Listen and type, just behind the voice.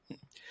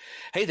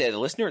Hey there,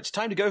 listener, it's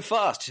time to go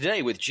fast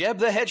today with Jeb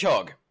the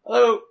Hedgehog.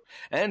 Hello.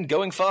 And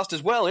going fast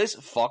as well is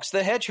Fox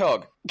the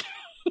Hedgehog.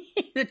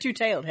 The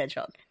two-tailed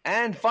hedgehog.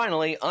 And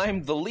finally,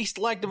 I'm the least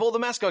liked of all the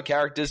mascot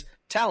characters,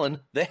 Talon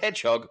the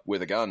Hedgehog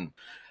with a gun.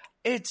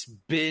 It's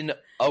been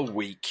a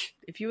week.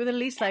 If you were the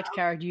least liked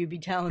character, you'd be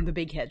Talon the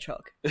big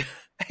hedgehog.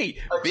 Hey,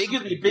 Big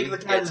the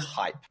cat gets is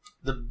hype.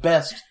 the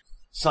best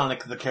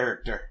Sonic the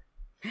character.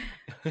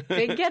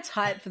 Big gets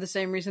hype for the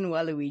same reason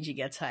Waluigi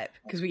gets hype.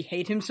 Because we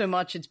hate him so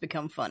much, it's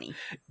become funny.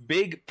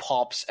 Big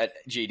pops at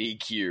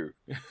GDQ.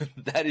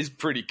 That is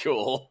pretty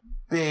cool.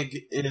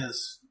 Big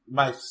is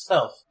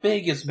myself.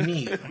 Big is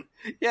me.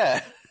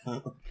 Yeah.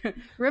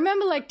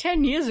 Remember, like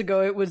 10 years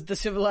ago, it was the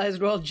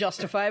civilized world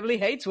justifiably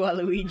hates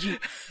Waluigi.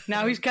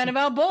 Now he's kind of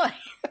our boy.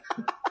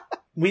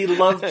 We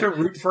love to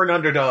root for an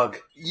underdog.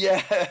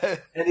 Yeah.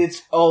 And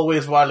it's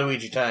always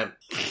Waluigi time.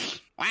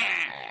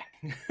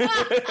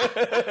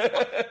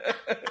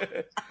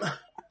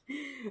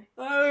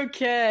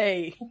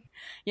 Okay.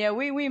 Yeah,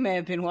 we may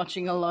have been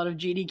watching a lot of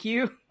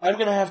GDQ. I'm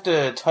gonna have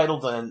to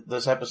title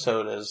this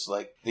episode as,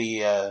 like,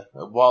 the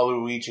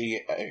Waluigi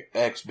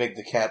X Big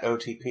the Cat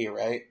OTP,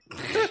 right?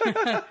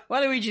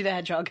 Waluigi the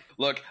Hedgehog.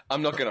 Look,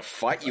 I'm not going to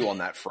fight you on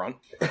that front.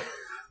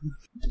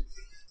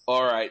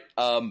 All right.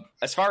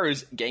 As far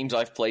as games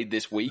I've played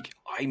this week,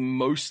 I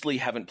mostly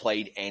haven't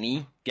played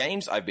any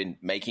games. I've been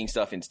making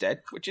stuff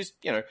instead, which is,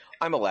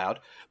 I'm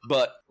allowed.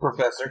 But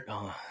Professor.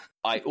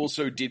 I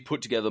also did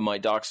put together my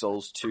Dark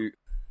Souls 2.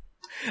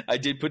 I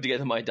did put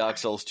together my Dark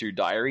Souls 2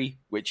 diary,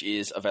 which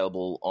is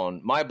available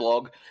on my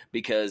blog,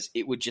 because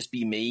it would just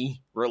be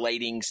me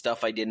relating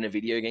stuff I did in a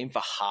video game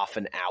for half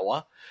an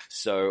hour.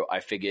 So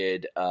I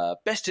figured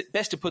best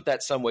to put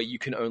that somewhere you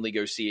can only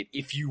go see it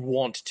if you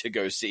want to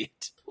go see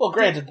it. Well,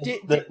 granted,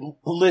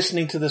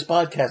 listening to this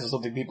podcast is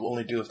something people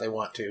only do if they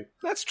want to.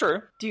 That's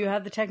true. Do you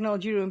have the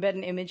technology to embed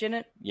an image in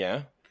it?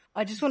 Yeah.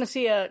 I just want to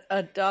see a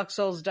Dark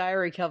Souls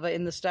diary cover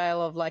in the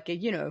style of like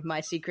a, My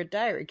Secret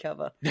Diary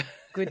cover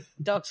with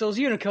Dark Souls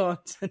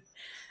unicorns and,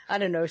 I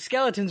don't know,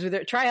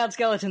 try-out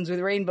skeletons with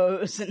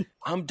rainbows.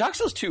 And Dark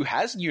Souls 2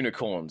 has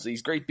unicorns,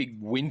 these great big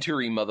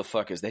wintry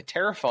motherfuckers. They're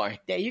terrifying.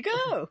 There you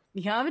go.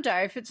 You can't have a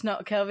diary if it's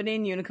not covered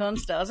in unicorn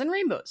stars and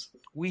rainbows.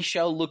 We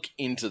shall look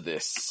into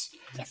this.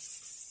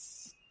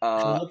 Yes.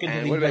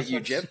 And what about you,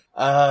 Jeb?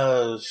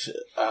 I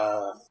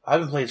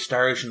haven't played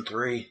Star Ocean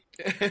 3.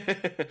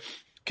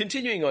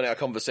 Continuing on our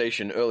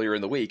conversation earlier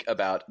in the week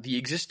about the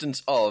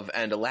existence of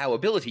and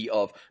allowability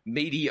of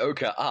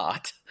mediocre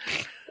art.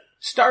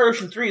 Star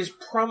Ocean 3 is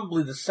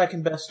probably the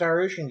second best Star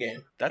Ocean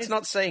game. That's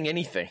not saying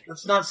anything.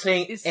 That's not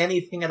saying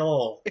anything at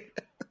all.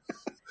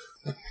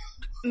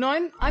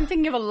 No, I'm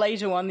thinking of a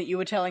later one that you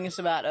were telling us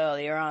about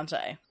earlier, aren't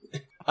I?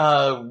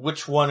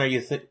 Which one are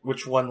you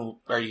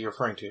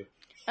referring to?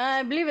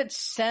 I believe it's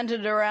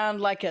centered around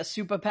like a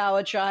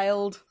superpower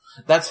child.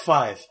 That's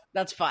 5.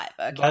 That's 5,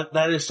 okay.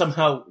 That is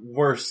somehow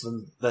worse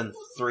than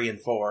 3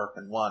 and 4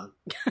 and 1.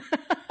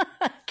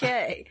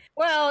 Okay.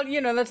 Well,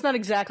 that's not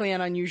exactly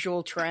an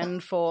unusual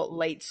trend for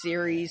late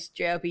series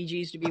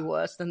JRPGs to be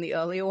worse than the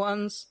earlier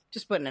ones.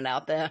 Just putting it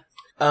out there.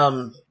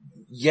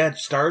 Yeah,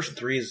 Star Ocean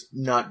 3 is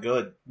not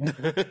good.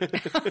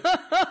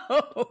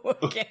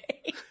 Okay.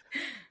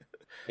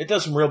 It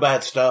does some real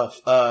bad stuff.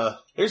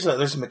 There's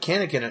a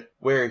mechanic in it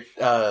where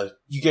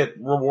you get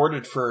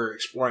rewarded for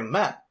exploring the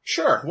map.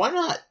 Sure, why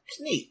not?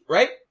 It's neat,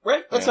 right?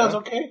 Right? That sounds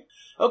okay.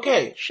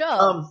 Okay.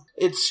 Sure.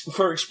 It's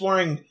for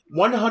exploring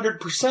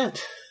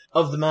 100%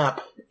 of the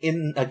map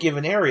in a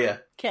given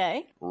area.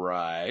 Okay.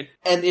 Right.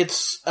 And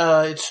it's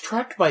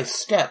tracked by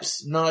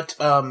steps, not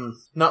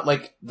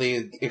like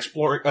the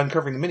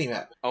uncovering the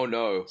minimap. Oh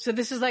no. So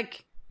this is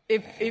like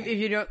if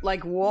you don't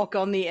like walk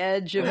on the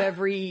edge of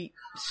every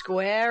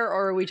square,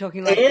 or are we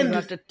talking like you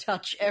have to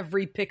touch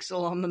every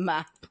pixel on the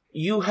map?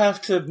 You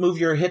have to move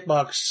your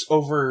hitbox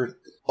over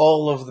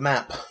all of the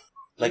map.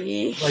 Like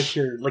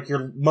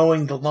you're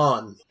mowing the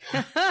lawn.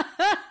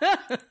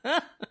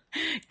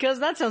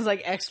 Because that sounds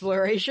like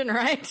exploration,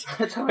 right?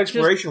 That's how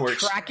exploration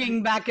works.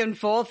 Tracking back and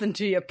forth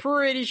until you're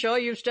pretty sure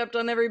you've stepped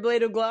on every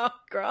blade of grass.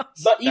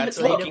 But even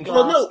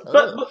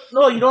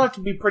no, you don't have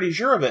to be pretty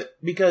sure of it,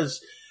 because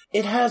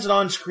it has an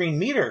on-screen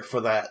meter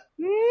for that.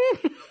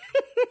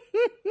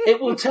 It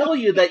will tell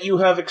you that you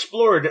have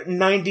explored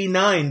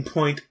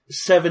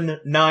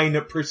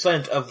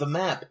 99.79% of the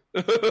map.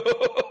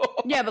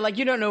 Yeah, but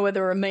you don't know where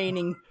the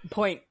remaining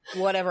point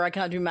whatever, I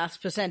can't do maths,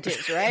 percent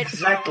is, right?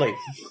 Exactly.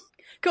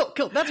 Cool.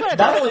 That's what I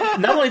thought.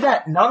 Not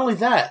only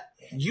that,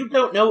 you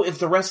don't know if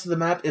the rest of the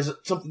map is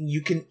something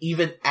you can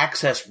even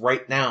access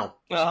right now.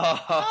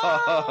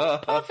 Oh,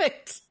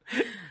 perfect.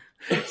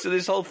 So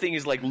this whole thing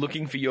is like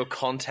looking for your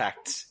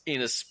contacts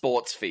in a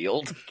sports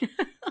field.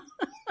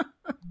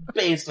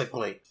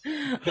 Basically.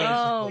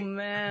 Oh,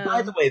 man.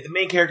 By the way, the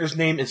main character's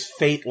name is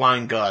Fate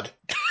Line God.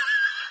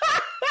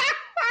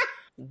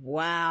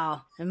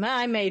 Wow. And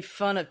I made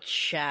fun of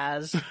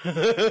Chaz.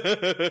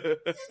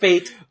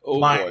 Fate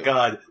Line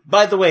God.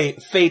 By the way,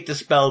 Fate is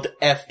spelled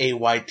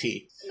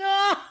F-A-Y-T.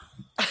 No!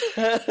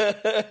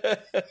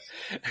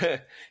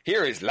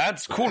 Here is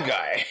Lance Cool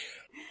Guy.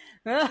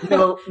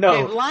 No,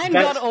 Okay, Lion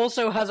that's- God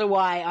also has a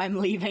Y. I'm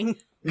leaving.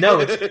 No,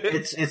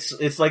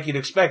 it's like you'd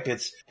expect.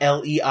 It's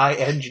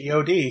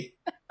Leingod.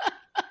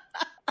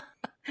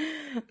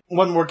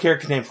 One more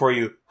character name for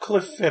you: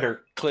 Cliff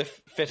Fitter.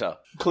 Cliff Fitter.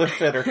 Cliff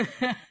Fitter.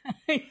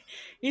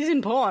 He's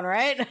in porn,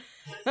 right?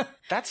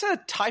 That's a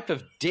type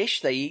of dish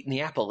they eat in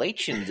the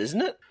Appalachians,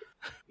 isn't it?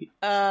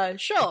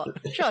 Sure,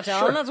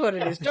 Talon, that's what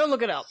it is. Don't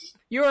look it up.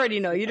 You already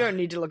know. You don't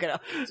need to look it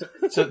up.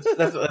 So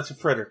that's a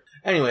fritter.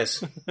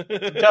 Anyways,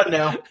 done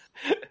now.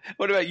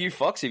 What about you,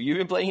 Fox? Have you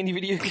been playing any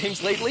video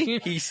games lately?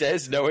 He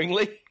says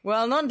knowingly.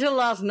 Well, not until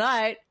last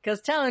night,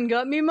 because Talon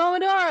got me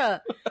Momodora,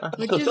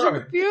 which is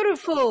sorry. a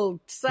beautiful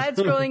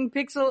side-scrolling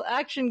pixel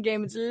action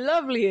game. It's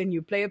lovely, and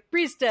you play a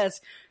priestess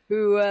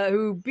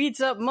who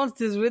beats up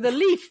monsters with a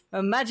leaf,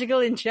 a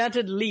magical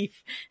enchanted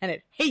leaf, and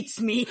it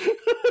hates me.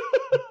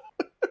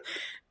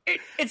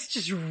 It's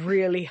just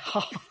really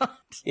hard.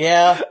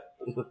 Yeah.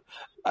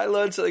 I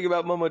learned something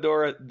about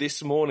Momodora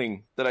this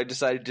morning that I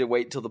decided to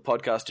wait till the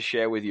podcast to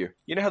share with you.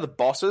 You know how the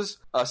bosses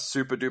are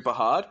super duper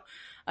hard?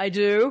 I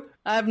do.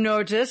 I've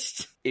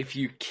noticed. If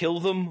you kill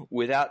them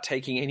without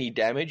taking any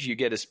damage, you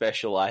get a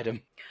special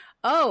item.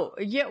 Oh,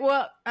 yeah,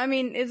 well, I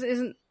mean,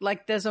 isn't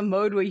like there's a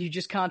mode where you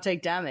just can't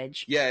take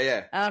damage.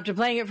 Yeah. And after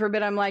playing it for a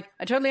bit, I'm like,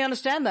 I totally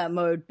understand that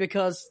mode,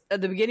 because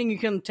at the beginning you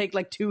can take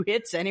like 2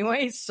 hits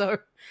anyway, so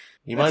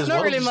You might it's as not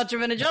well really just- much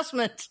of an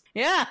adjustment.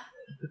 Yeah.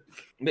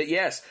 But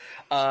yes,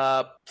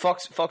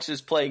 Fox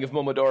is playing of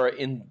Momodora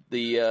in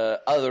the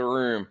other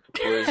room.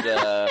 Was In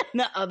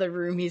the other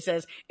room, he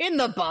says, in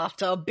the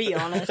bathtub, be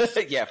honest.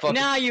 yeah, Fox.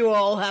 Now you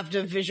all have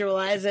to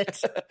visualize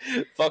it.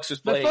 Fox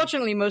was But playing.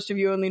 fortunately, most of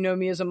you only know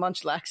me as a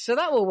munchlax, so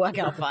that will work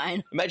out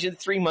fine. Imagine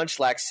 3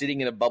 munchlax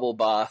sitting in a bubble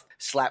bath,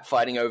 slap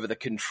fighting over the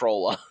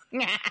controller.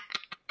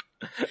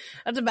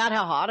 That's about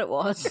how hard it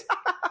was.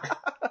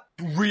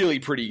 Really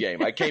pretty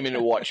game. I came in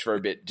to watch for a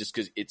bit just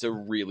because it's a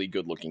really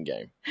good looking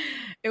game.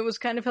 It was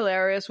kind of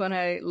hilarious when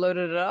I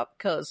loaded it up,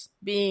 because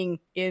being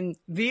in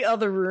the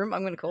other room,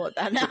 I'm going to call it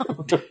that now,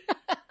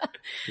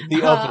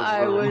 The other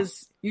I room.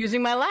 was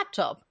using my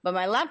laptop. But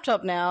my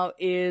laptop now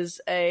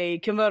is a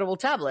convertible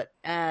tablet,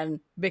 and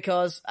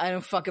because I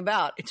don't fuck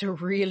about, it's a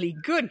really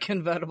good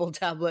convertible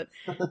tablet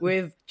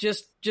with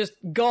just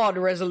God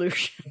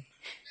resolution.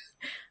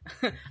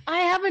 I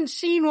haven't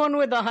seen one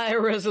with a higher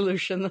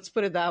resolution, let's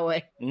put it that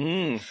way.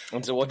 And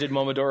so what did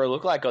Momodora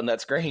look like on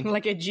that screen?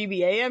 Like a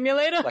GBA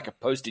emulator? Like a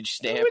postage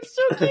Oh, stamp. it's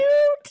so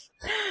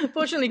cute!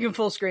 Fortunately, you can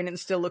full screen it and it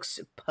still looks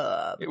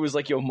superb. It was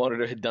like your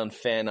monitor had done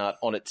fan art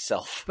on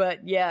itself.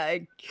 But yeah,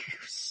 it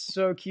was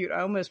so cute. I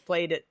almost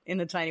played it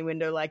in a tiny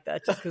window like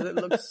that just because it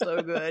looks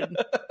so good.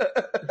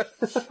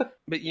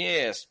 But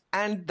yes,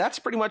 and that's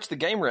pretty much the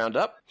game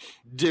roundup.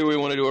 Do we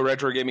want to do a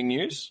retro gaming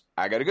news?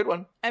 I got a good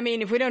one. I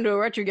mean, if we don't do a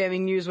retro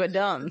gaming news, we're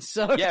done.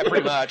 So Yeah,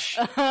 pretty much.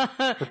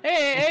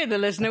 hey, the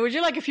listener, would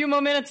you like a few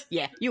more minutes?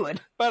 Yeah, you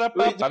would.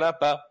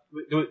 Ba-da-ba-ba-da-ba.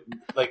 Do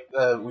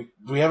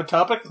we have a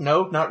topic?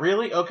 No, not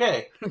really.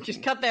 Okay.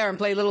 Just cut there and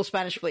play Little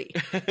Spanish Fleet.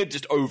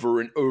 Just over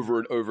and over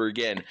and over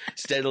again,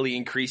 steadily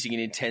increasing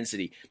in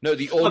intensity. No,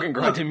 the organ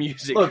grinder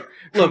music. Look,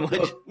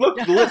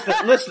 listener,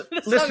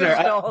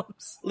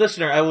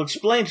 listener, I will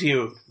explain to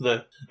you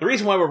the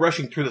reason why we're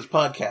rushing through this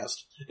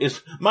podcast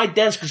is my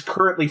desk is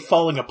currently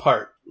falling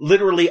apart,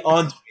 literally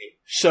on me.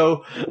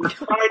 So we're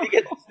trying to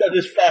get this done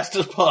as fast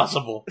as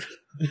possible.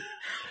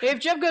 If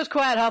Jeb goes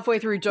quiet halfway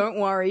through, don't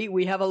worry.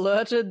 We have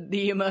alerted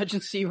the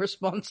emergency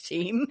response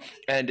team.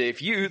 And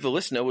if you, the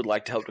listener, would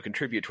like to help to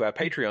contribute to our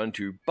Patreon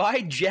to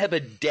buy Jeb a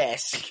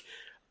desk,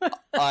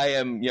 I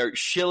am,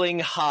 shilling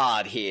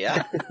hard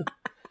here.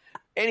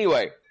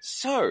 Anyway,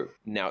 so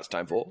now it's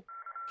time for...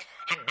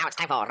 And now it's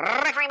time for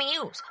Retro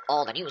News.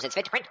 All the news is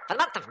fit to print for the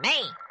month of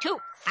May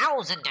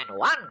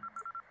 2001.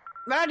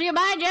 Brought to you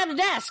by Jeb's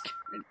desk.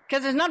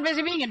 Because it's not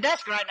busy being a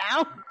desk right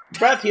now.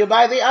 Brought to you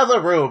by the other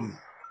room.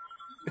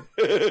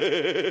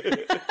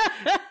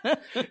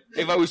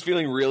 If I was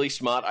feeling really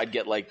smart, I'd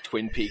get like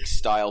Twin Peaks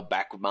style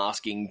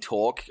backmasking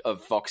talk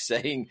of Fox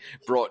saying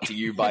brought to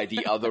you by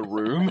the other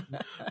room,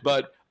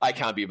 but I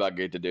can't be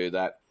buggered to do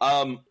that.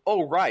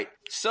 All right.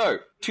 So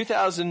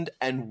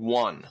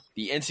 2001,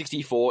 the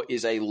N64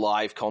 is a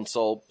live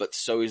console, but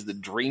so is the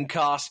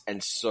Dreamcast,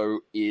 and so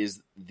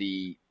is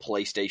the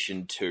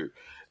PlayStation 2.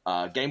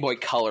 Game Boy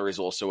Color is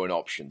also an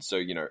option, so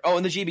Oh,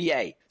 and the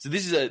GBA. So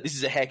this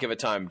is a heck of a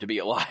time to be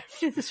alive.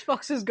 This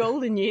Fox's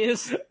golden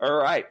years. All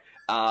right.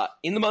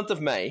 In the month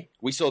of May,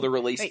 we saw the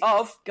release Wait,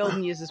 of...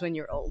 golden years is when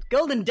you're old.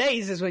 Golden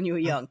days is when you were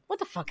young. What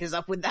the fuck is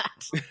up with that?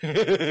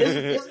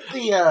 Isn't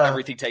the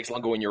Everything takes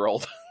longer when you're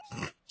old.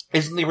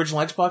 isn't the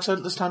original Xbox out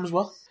at this time as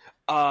well?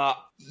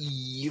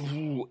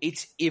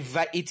 It's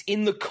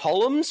in the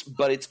columns,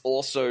 but it's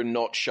also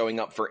not showing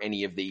up for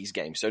any of these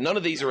games. So none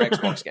of these are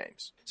Xbox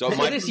games. So it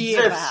might This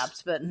year, exists.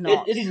 perhaps, but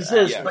not. It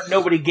exists, yeah. but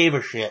nobody gave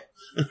a shit.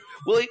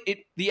 Well,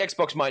 the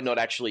Xbox might not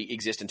actually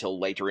exist until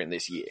later in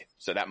this year,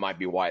 so that might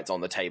be why it's on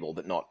the table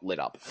but not lit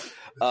up.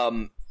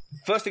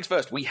 First things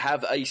first, we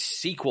have a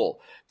sequel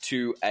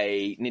to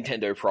a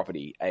Nintendo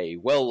property, a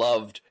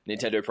well-loved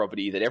Nintendo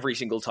property that every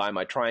single time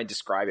I try and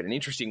describe it in an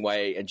interesting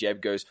way, and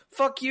Jeb goes,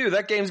 "Fuck you,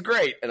 that game's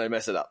great," and I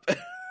mess it up.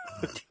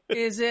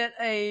 Is it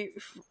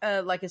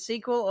like a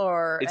sequel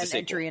or It's a an sequel.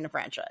 entry in a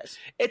franchise?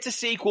 It's a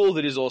sequel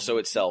that is also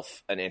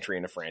itself an entry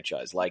in a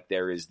franchise. Like,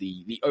 there is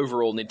the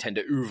overall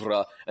Nintendo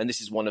oeuvre, and this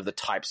is one of the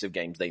types of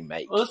games they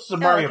make. Well, this is a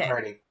Mario okay.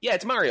 Party. Yeah,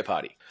 it's Mario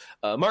Party.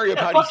 Mario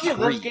Yeah, Party fuck you,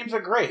 3. those games are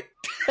great.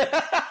 You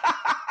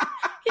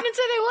didn't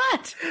say they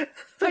weren't.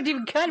 I'd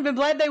even kind of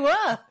implied they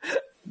were.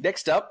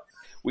 Next up,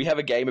 we have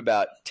a game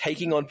about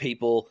taking on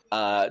people,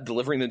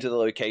 delivering them to the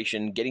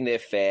location, getting their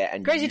fare,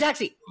 and... Crazy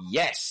Taxi.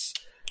 Yes!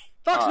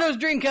 Fox Knows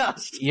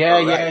Dreamcast. Yeah,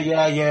 Alright.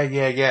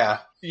 yeah.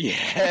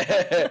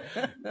 Yeah.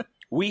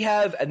 We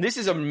have, and this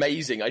is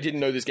amazing, I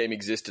didn't know this game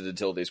existed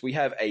until this, we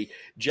have a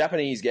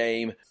Japanese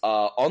game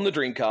on the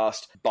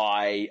Dreamcast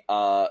by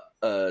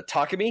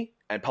Takumi,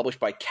 and published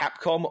by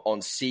Capcom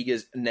on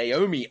Sega's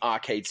Naomi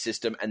arcade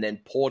system, and then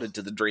ported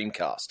to the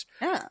Dreamcast.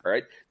 Yeah.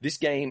 Right? This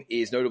game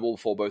is notable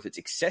for both its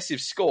excessive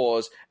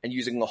scores and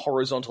using a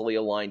horizontally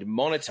aligned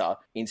monitor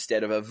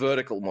instead of a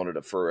vertical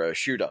monitor for a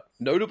shooter.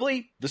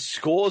 Notably, the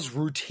scores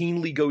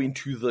routinely go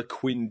into the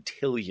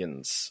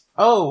quintillions.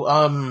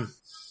 Oh,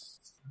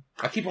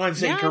 I keep on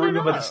saying Yeah, I don't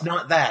Ikaruga, but know. it's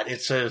not that.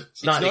 It's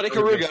Not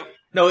Ikaruga.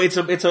 No, it's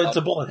a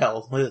bullet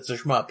hell. It's a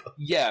shmup.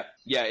 Yeah.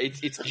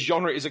 Its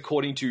genre is,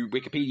 according to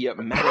Wikipedia,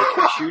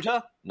 manic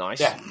shooter. Nice.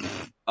 Yeah.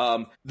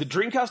 The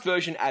Dreamcast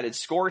version added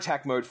score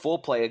attack mode,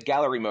 4-player,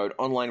 gallery mode,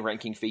 online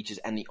ranking features,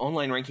 and the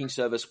online ranking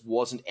service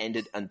wasn't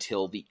ended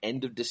until the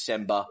end of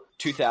December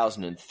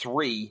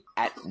 2003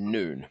 at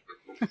noon.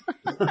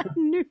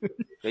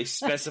 They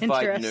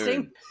specified interesting.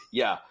 noon.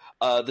 Yeah.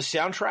 The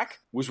soundtrack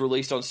was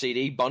released on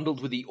CD,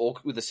 bundled with the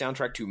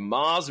soundtrack to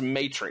Mars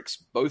Matrix,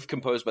 both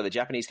composed by the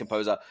Japanese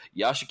composer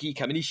Yasuki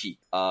Kaminishi.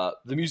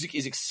 The music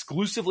is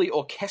exclusively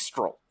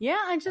orchestral. Yeah,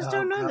 I just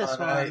don't know this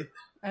one.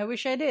 I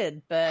wish I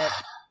did, but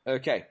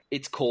Okay,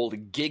 it's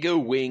called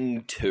Giga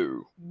Wing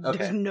 2. Okay.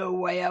 there's no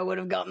way I would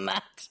have gotten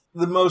that.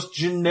 The most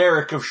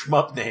generic of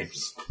shmup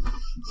names.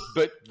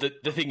 But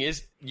the thing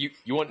is, you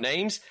want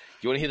names?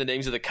 You want to hear the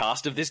names of the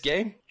cast of this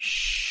game?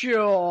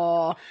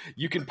 Sure.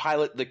 You can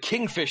pilot the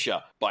Kingfisher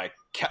by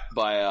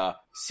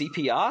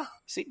CPR?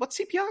 What's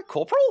CPR?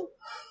 Corporal?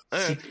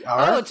 CPR?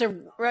 Oh, it's a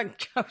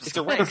It's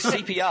a rank,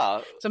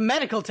 CPR. It's a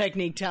medical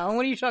technique, Talon.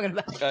 What are you talking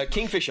about?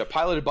 Kingfisher,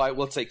 piloted by,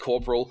 let's say,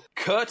 Corporal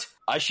Kurt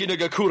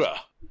Ashinagakura.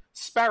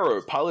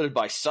 Sparrow, piloted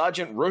by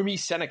Sergeant Romy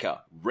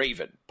Seneca.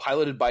 Raven,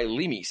 piloted by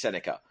Limi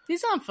Seneca.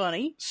 These aren't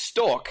funny.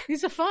 Stork,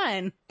 These are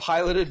fine.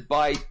 piloted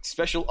by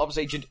Special Ops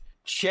Agent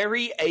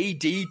Cherry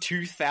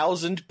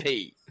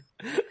AD-2000P.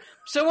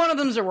 So one of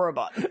them's a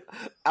robot.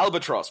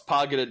 Albatross,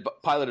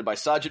 piloted by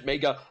Sergeant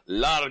Major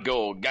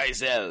Largo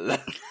Geisel.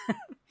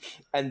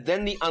 And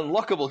then the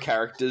unlockable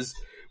characters,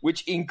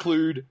 which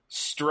include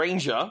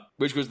Stranger,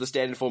 which was the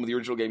standard form of the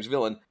original game's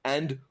villain,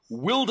 and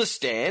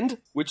Wilderstand,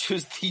 which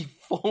was the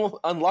full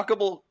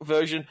unlockable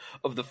version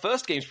of the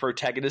first game's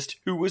protagonist,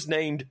 who was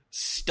named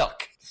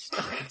Stuck.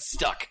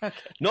 Stuck. Okay.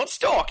 Not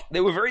Stalk.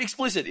 They were very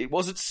explicit. It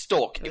wasn't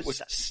Stalk. It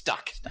was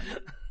Stuck.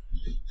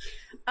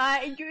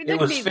 It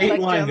was Fate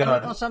Line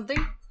God. or something.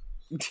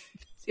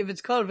 If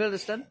it's called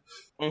Wilderstand.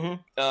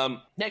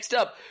 Next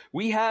up,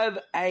 we have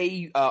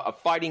a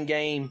fighting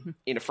game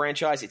in a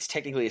franchise. It's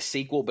technically a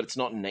sequel, but it's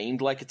not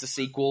named like it's a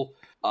sequel.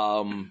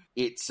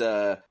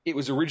 It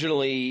was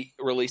originally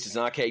released as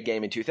an arcade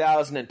game in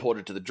 2000 and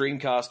ported to the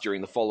Dreamcast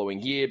during the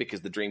following year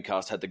because the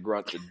Dreamcast had the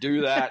grunt to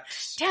do that.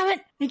 Damn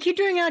it! They keep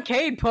doing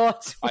arcade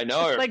ports. I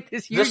know. Like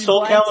this Is huge this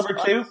Soul blind Calibur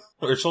spot. 2?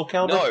 Or Soul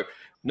Calibur?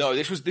 No,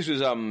 this was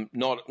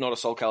not a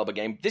Soul Calibur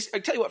game. I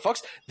tell you what,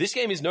 Fox, this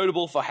game is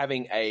notable for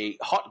having a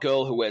hot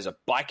girl who wears a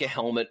biker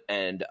helmet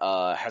and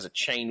has a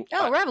chain.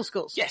 Oh, Rival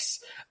Schools. Yes,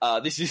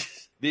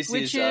 this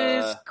Which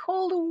is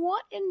called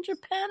what in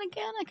Japan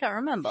again? I can't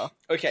remember.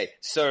 Okay,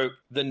 so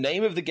the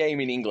name of the game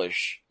in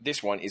English,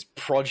 this one, is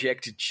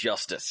Project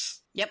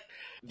Justice. Yep.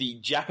 The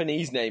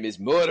Japanese name is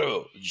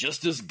Moro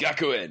Justice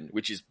Gakuen,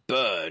 which is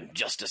Burn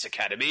Justice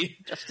Academy,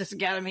 Justice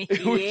Academy.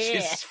 which Yeah.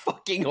 is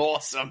fucking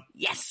awesome.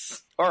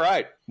 Yes. All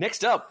right,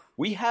 next up,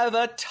 we have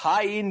a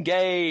tie-in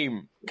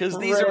game, because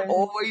these are Hooray.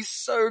 always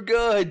so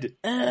good.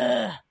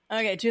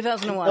 Okay,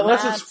 2001.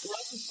 Unless That's...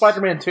 it's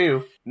Spider-Man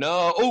 2.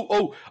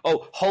 No,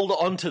 hold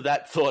on to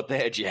that thought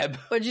there, Jeb.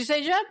 What'd you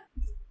say, Jeb?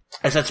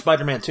 I said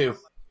Spider-Man 2.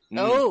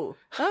 Oh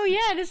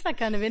yeah, it is that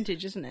kind of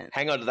vintage, isn't it?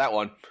 Hang on to that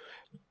one,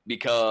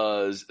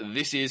 because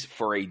this is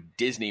for a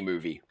Disney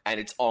movie, and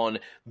it's on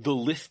the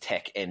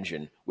Lithtech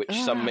engine, which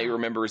some may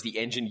remember as the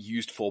engine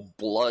used for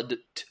Blood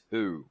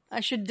 2. I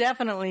should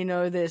definitely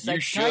know this. You I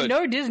should.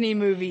 know Disney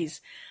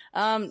movies.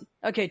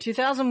 Okay,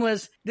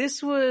 2000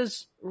 this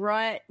was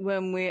right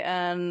when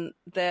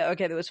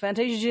there was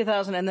Fantasia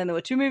 2000, and then there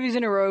were two movies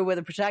in a row where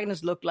the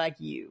protagonist looked like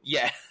you.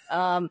 Yeah,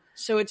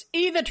 So it's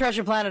either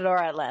Treasure Planet or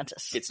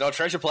Atlantis. it's not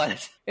Treasure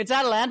Planet. It's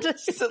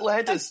Atlantis? It's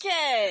Atlantis.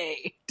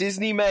 Okay.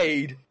 Disney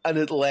made an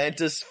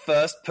Atlantis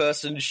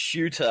first-person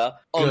shooter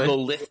on Good. the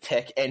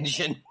Lithtech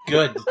engine.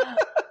 Good.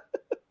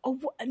 Oh,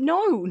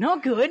 No,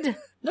 not good.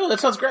 No, that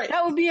sounds great.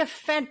 That would be a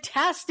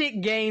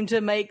fantastic game to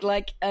make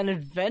like an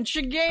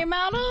adventure game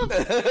out of.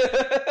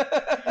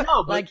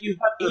 No, but Like, you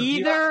have the,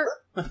 either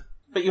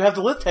but you have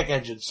the Lithtech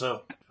engine,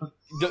 so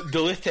The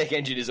Lithtech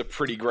engine is a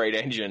pretty great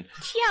engine.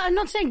 yeah, I'm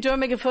not saying don't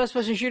make a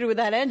first-person shooter with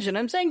that engine.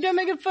 I'm saying don't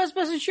make a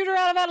first-person shooter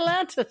out of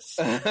Atlantis.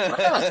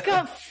 It's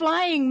got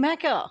flying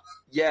mecha.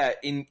 Yeah,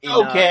 in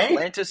Okay.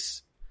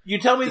 Atlantis. you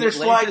tell me there's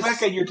flying Atlantis-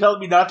 mecha, and you're telling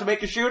me not to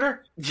make a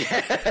shooter?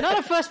 Not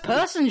a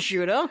first-person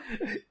shooter.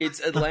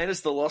 It's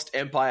Atlantis the Lost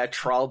Empire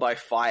Trial by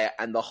Fire,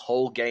 and the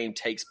whole game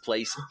takes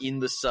place in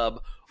the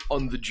sub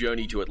on the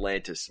journey to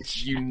Atlantis.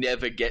 You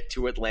never get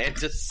to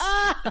Atlantis.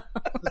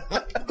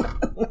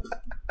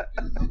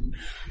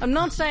 I'm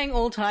not saying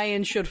all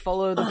tie-ins should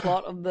follow the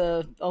plot of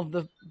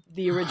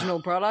the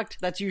original product.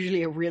 That's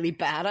usually a really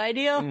bad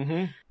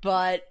idea.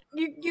 But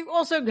you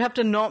also have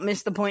to not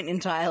miss the point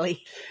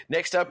entirely.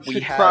 Next up, we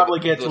should have probably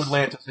get the- to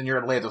Atlantis in your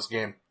Atlantis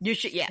game. You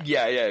should, yeah.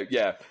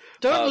 Yeah.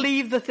 Don't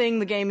leave the thing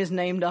the game is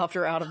named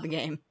after out of the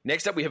game.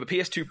 Next up, we have a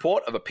PS2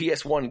 port of a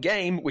PS1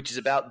 game, which is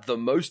about the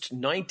most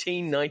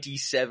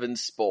 1997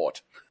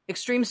 sport.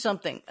 Extreme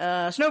something.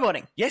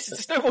 Snowboarding. Yes,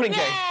 it's a snowboarding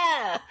game.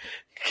 Yeah!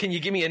 Can you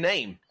give me a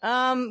name?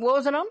 What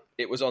was it on?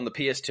 It was on the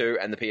PS2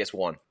 and the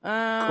PS1.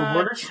 Cool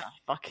Borders?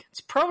 Fuck.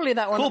 It's probably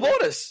that one. Cool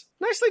Borders.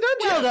 Nicely done,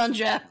 Jeff. Well done,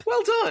 Jeff.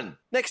 Well done.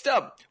 Next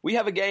up, we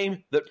have a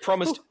game that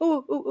promised...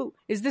 Ooh.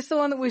 Is this the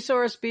one that we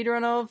saw a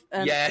speedrun of?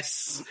 And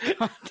Yes.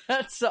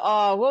 That's,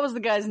 what was the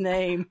guy's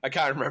name? I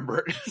can't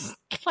remember it.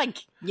 Like,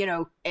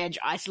 Edge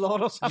Ice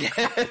Lord or something.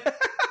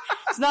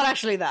 It's not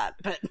actually that,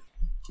 but...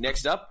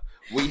 Next up,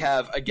 we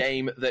have a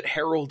game that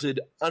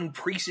heralded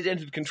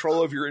unprecedented control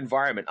over your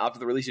environment. After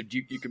the release of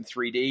Duke Nukem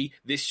 3D,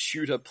 this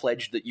shooter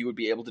pledged that you would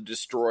be able to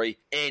destroy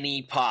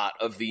any part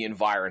of the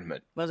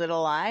environment. Was it a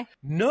lie?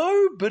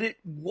 No, but it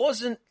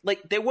wasn't...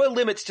 Like, there were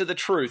limits to the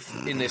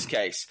truth in this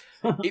case.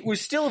 It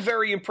was still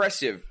very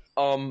impressive.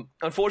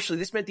 Unfortunately,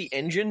 this meant the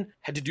engine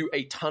had to do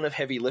a ton of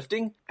heavy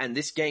lifting, and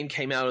this game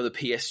came out on the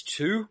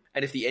PS2,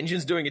 and if the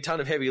engine's doing a ton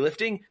of heavy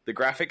lifting, the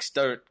graphics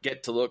don't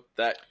get to look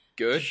that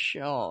good.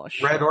 Sure.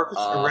 Red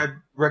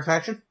Orchestra? Red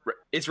Faction?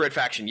 It's Red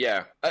Faction,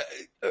 yeah.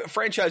 A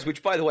franchise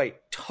which, by the way,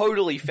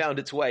 totally found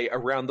its way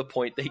around the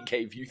point they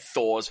gave you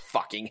Thor's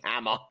fucking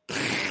hammer.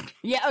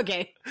 Yeah,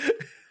 okay.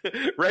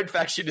 Red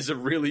Faction is a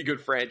really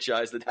good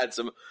franchise that had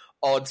some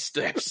odd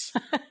steps.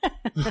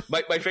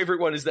 My favorite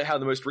one is how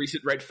the most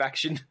recent Red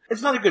Faction...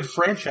 It's not a good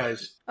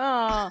franchise.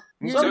 Oh,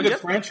 It's not a good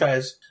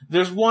franchise.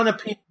 There's one a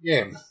piece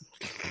game.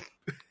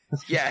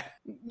 Yeah.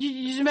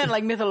 you just meant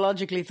like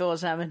mythologically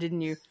Thor's hammer,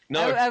 didn't you?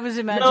 No. I was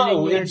imagining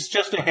No, a it's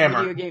just a hammer.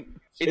 video game.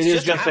 It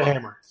is just a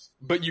hammer.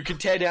 But you can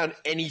tear down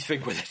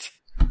anything with it.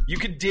 You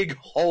can dig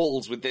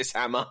holes with this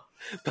hammer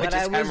by What I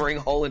just was- hammering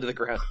a hole into the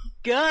ground.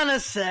 Gonna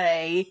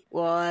say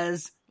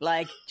was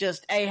like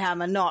just a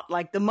hammer, not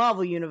like the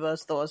Marvel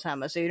Universe Thor's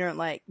hammer, so you don't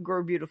like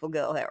grow beautiful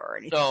girl hair or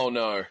anything. Oh,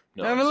 no.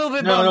 I'm a little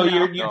bit No, bummed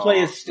now. you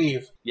play as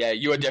Steve. Yeah,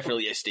 you are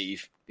definitely a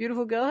Steve.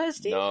 Beautiful girl hair,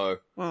 Steve? No.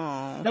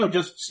 Oh. No,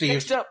 just Steve.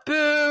 Next up,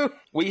 boo!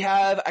 We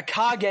have a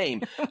car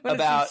game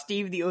about...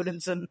 Steve the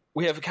Odinson.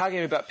 We have a car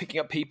game about picking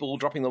up people,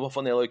 dropping them off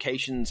on their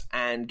locations,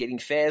 and getting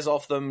fares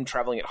off them,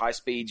 traveling at high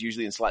speeds,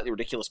 usually in slightly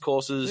ridiculous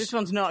courses. This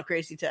one's not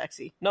Crazy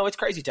Taxi. No, it's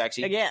Crazy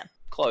Taxi. Again.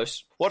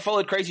 Close. What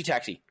followed Crazy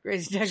Taxi?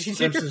 Crazy Taxi 2.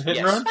 Simpsons Hit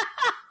and Yes. Run?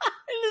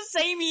 In the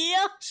same year?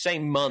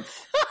 Same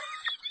month.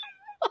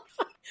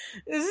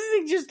 This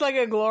is just like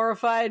a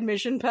glorified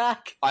mission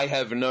pack. I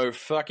have no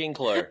fucking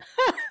clue.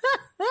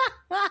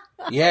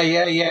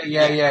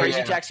 Yeah.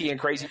 Crazy Taxi and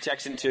Crazy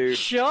Taxi 2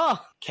 Sure.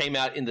 came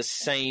out in the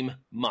same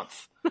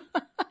month.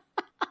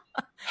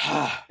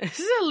 This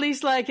is at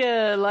least like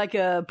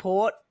a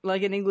port,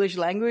 like an English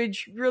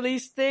language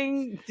release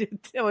thing.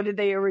 Or did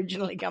they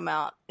originally come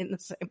out in the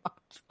same month?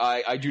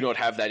 I do not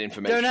have that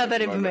information. Don't have at that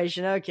the moment.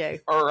 information. Okay.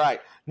 All right.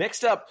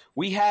 Next up,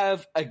 we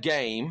have a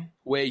game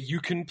where you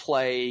can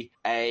play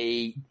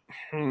a...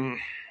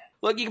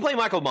 Look, you can play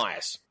Michael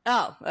Myers.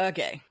 Oh,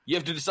 okay. You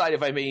have to decide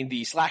if I mean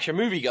the slasher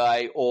movie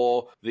guy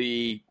or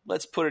the,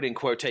 let's put it in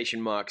quotation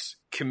marks,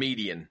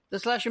 comedian. The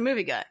slasher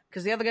movie guy,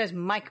 because the other guy's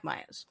Mike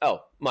Myers.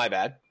 Oh, my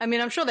bad. I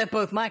mean, I'm sure they're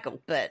both Michael,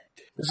 but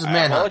This is I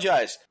Manhunt.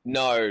 apologize.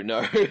 No.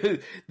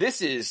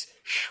 This is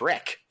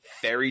Shrek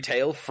Fairy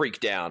Tale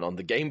Freakdown on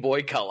the Game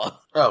Boy Color.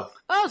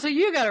 Oh, so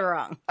you got it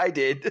wrong. I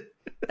did.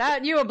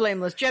 That you were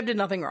blameless. Jeb did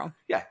nothing wrong.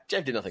 Yeah,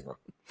 Jeff did nothing wrong.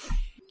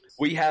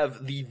 We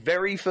have the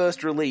very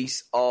first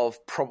release of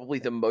probably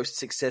the most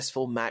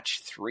successful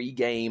match 3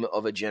 game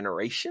of a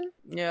generation.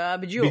 Yeah,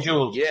 Bejeweled.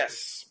 Bejeweled.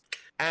 Yes.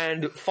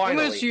 And I'm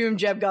finally... gonna assume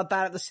Jeb got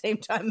that at the same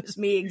time as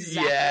me.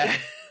 Exactly. Yeah.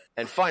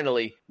 And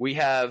finally, we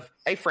have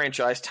a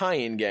franchise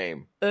tie-in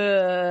game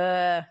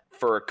Yeah.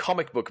 for a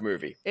comic book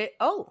movie.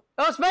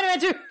 Spider-Man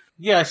 2.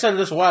 Yeah, I said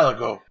this a while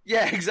ago.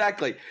 Yeah,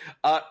 exactly.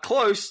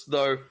 Close,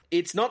 though.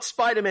 It's not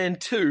Spider-Man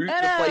 2, the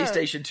Hello.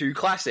 PlayStation 2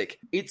 Classic.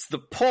 It's the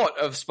port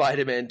of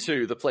Spider-Man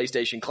 2, the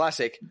PlayStation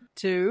Classic,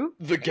 2.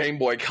 the Game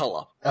Boy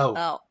Color. Oh.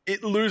 Oh.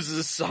 It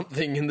loses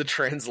something in the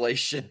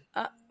translation.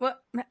 What?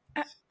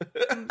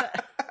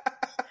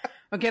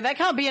 Okay, that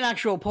can't be an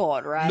actual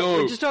port, right? No,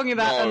 We're just talking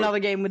about no. another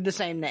game with the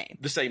same name.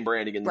 The same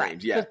branding and Right,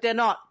 names, yeah. because they're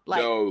not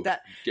like No.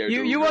 that. Yeah,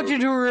 You no. walked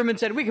into a room and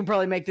said, we can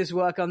probably make this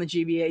work on the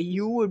GBA,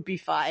 you would be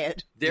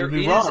fired. There You'd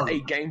be is wrong. a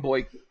Game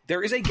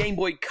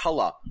Boy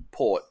Color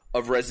port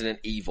of Resident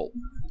Evil,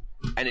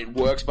 and it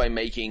works by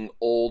making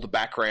all the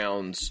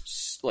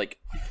backgrounds like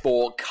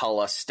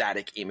 4-color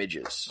static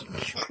images.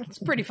 It's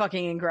pretty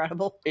fucking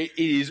incredible. It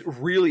is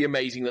really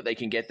amazing that they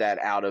can get that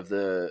out of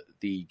the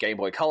Game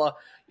Boy Color.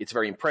 It's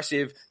very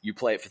impressive. You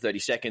play it for 30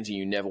 seconds and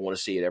you never want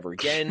to see it ever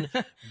again.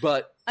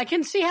 But I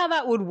can see how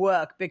that would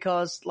work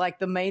because, like,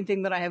 the main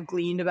thing that I have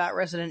gleaned about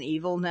Resident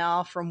Evil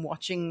now from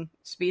watching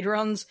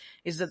speedruns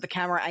is that the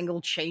camera angle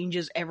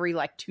changes every,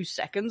 2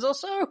 seconds or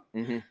so.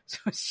 Mm-hmm. So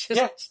it's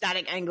just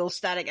static angle,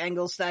 static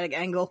angle, static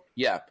angle.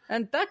 Yeah.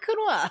 And that could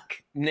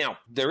work. Now,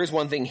 there is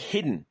one thing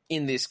hidden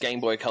in this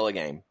Game Boy Color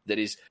game that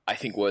is, I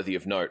think, worthy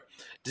of note.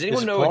 Does anyone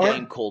Is it know porn? a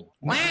game called...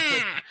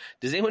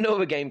 Does anyone know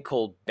of a game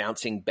called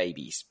Bouncing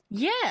Babies?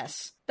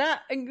 Yes. They're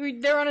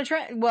on a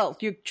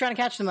you're trying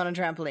to catch them on a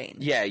trampoline.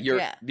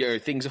 Yeah,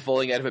 things are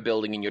falling out of a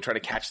building and you're trying to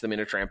catch them in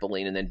a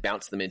trampoline and then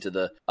bounce them into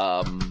the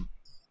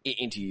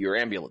into your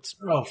ambulance.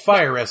 Oh,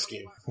 fire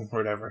rescue,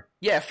 whatever.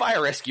 Yeah,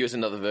 Fire Rescue is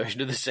another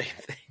version of the same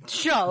thing.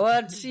 Sure,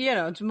 well,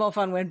 it's more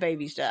fun when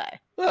babies die.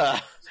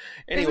 Anyway,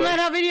 Isn't that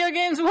how video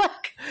games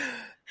work?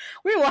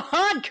 We were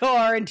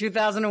hardcore in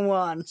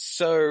 2001.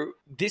 so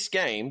this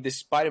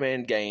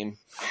Spider-Man game,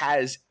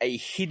 has a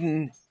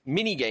hidden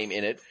mini game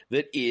in it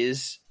that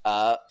is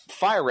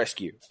Fire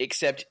Rescue.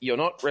 Except you're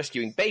not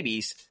rescuing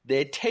babies;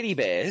 they're teddy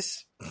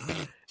bears,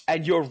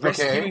 and you're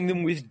rescuing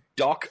them with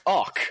Doc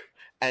Ock.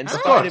 And Of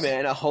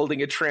Spider-Man are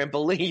holding a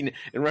trampoline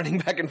and running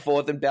back and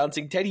forth and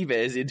bouncing teddy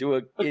bears into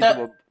a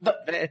van.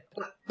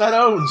 That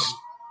owns.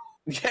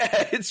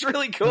 Yeah, it's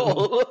really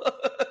cool.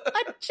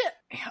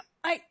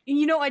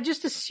 I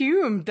just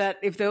assumed that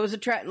if there was a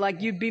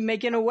you'd be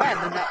making a web,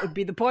 and that would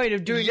be the point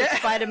of doing the Yeah.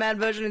 Spider-Man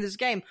version of this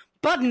game.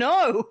 But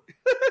no!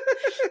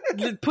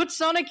 Put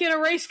Sonic in a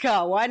race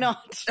car, why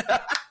not?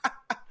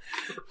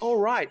 All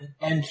right.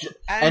 And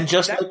And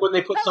just that- like when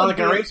they put that Sonic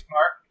would in a be- race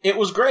car, it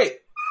was great.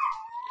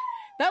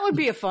 That would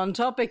be a fun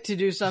topic to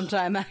do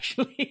sometime,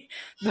 actually.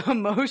 The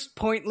most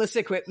pointless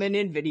equipment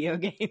in video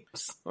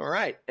games. All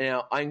right.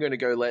 Now I'm going to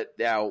go let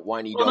our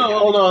whiny Oh dog no,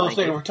 out. hold on a Thank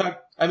second. you. We're talking.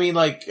 I mean,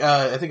 I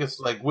think it's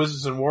like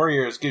Wizards and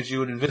Warriors gives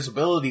you an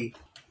invisibility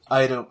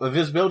item, a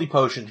visibility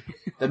potion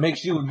that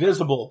makes you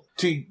invisible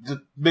that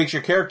makes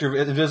your character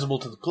invisible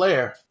to the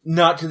player,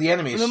 not to the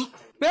enemies.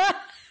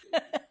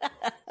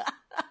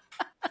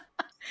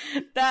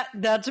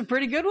 That's a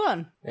pretty good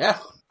one. Yeah,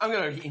 I'm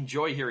going to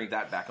enjoy hearing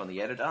that back on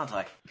the edit, aren't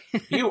I?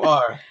 you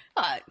are.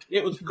 Uh,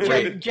 It was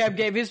great. Jeb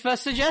gave his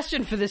first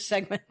suggestion for this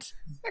segment.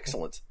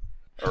 Excellent.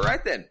 All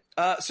right then.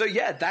 So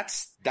yeah,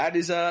 that's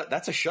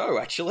a show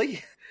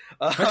actually.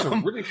 That's a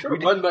really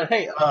short one, but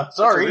hey,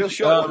 sorry. real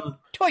short one.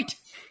 Toit.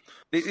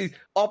 This is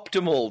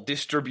optimal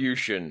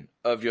distribution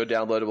of your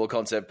downloadable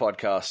concept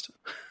podcast.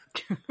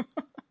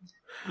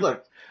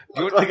 Look,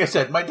 like I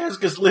said, my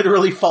desk is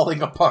literally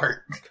falling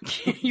apart.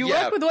 You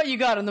Yeah. work with what you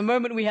got, and the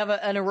moment we have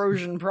an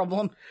erosion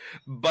problem,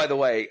 By the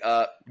way,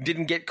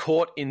 didn't get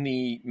caught in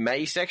the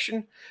May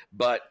section,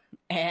 but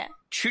eh.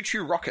 Choo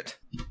Choo Rocket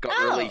got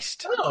Oh.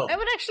 released. Oh, I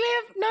would actually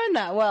have known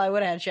that. Well, I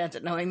would have had a chance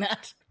at knowing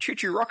that. Choo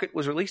Choo Rocket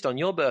was released on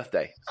your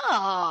birthday.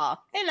 Aw,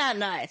 isn't that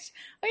nice?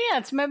 Oh yeah,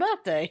 it's my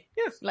birthday.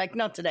 Yeah. Like,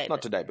 not today, Not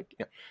but today, but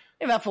yeah.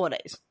 in about 4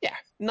 days. Yeah,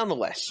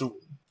 nonetheless. so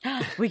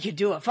We could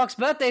do a Fox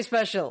birthday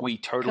special. We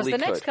Because totally the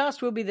could. next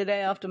cast will be the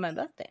day after my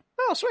birthday.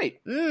 Oh,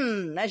 sweet.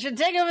 I should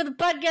take over the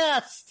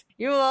podcast.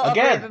 You will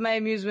Again. operate for my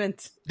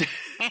amusement.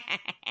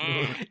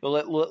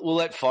 We'll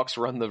let Fox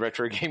run the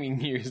retro gaming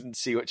news and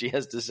see what she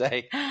has to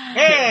say. We have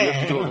to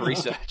hey, do all the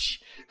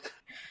research.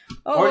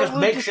 Oh, Or just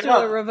we'll make just shit do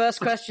up. a reverse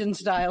question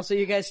style, so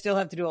you guys still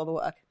have to do all the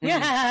work.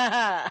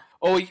 Yeah.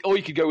 Or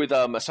you could go with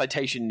a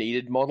citation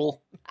needed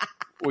model,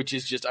 which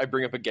is just I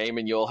bring up a game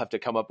and you all have to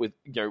come up with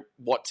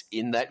what's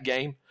in that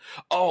game.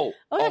 Oh,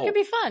 That could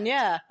be fun,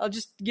 yeah. I'll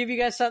just give you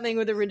guys something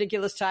with a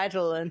ridiculous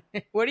title, and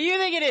what do you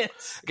think it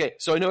is? Okay,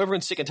 so I know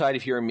everyone's sick and tired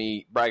of hearing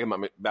me brag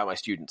about my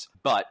students,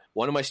 but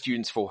one of my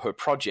students for her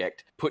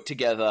project put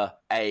together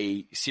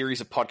a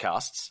series of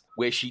podcasts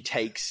where she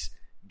takes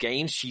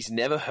games she's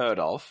never heard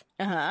of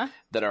Uh-huh.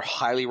 that are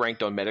highly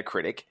ranked on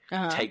Metacritic,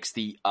 takes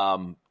the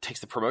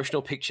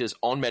promotional pictures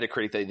on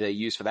Metacritic that they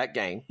use for that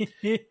game,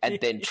 and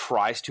then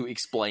tries to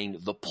explain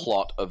the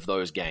plot of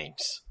those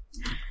games.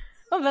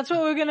 Oh, that's what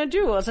we were going to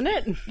do, wasn't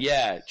it?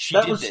 Yeah, she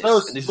that did was, this. that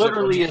was and this is her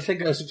literally a project.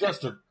 thing I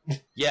suggested.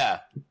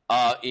 Yeah.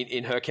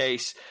 In her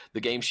case, the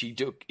games she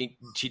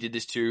did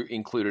this to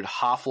included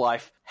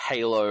Half-Life,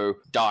 Halo,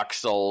 Dark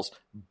Souls,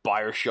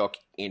 BioShock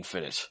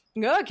Infinite.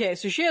 Okay,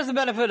 so she has the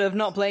benefit of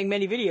not playing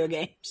many video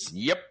games.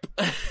 Yep.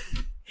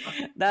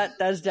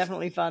 That's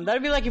definitely fun.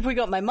 That'd be like if we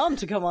got my mom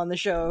to come on the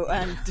show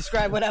and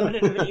describe what happened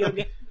in a video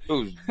game.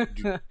 Ooh,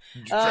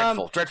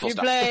 dreadful You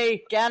stuff.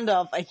 play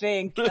Gandalf, I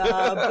think,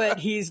 but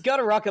he's got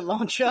a rocket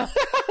launcher.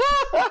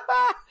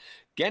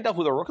 Gandalf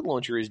with a rocket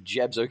launcher is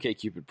Jeb's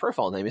OkCupid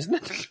profile name,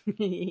 isn't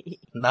it?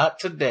 Not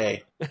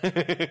today.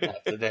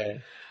 Not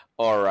today.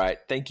 All right.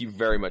 Thank you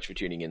very much for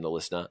tuning in, the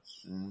listener.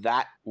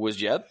 That was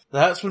Jeb.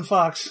 That's been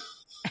Fox.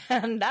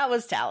 And that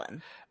was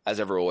Talon. As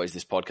ever, always,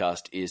 this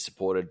podcast is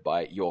supported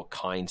by your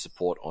kind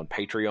support on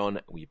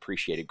Patreon. We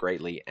appreciate it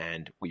greatly,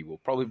 and we will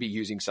probably be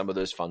using some of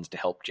those funds to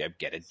help Jeb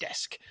get a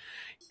desk.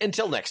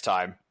 Until next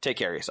time, take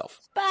care of yourself.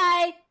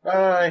 Bye.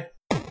 Bye.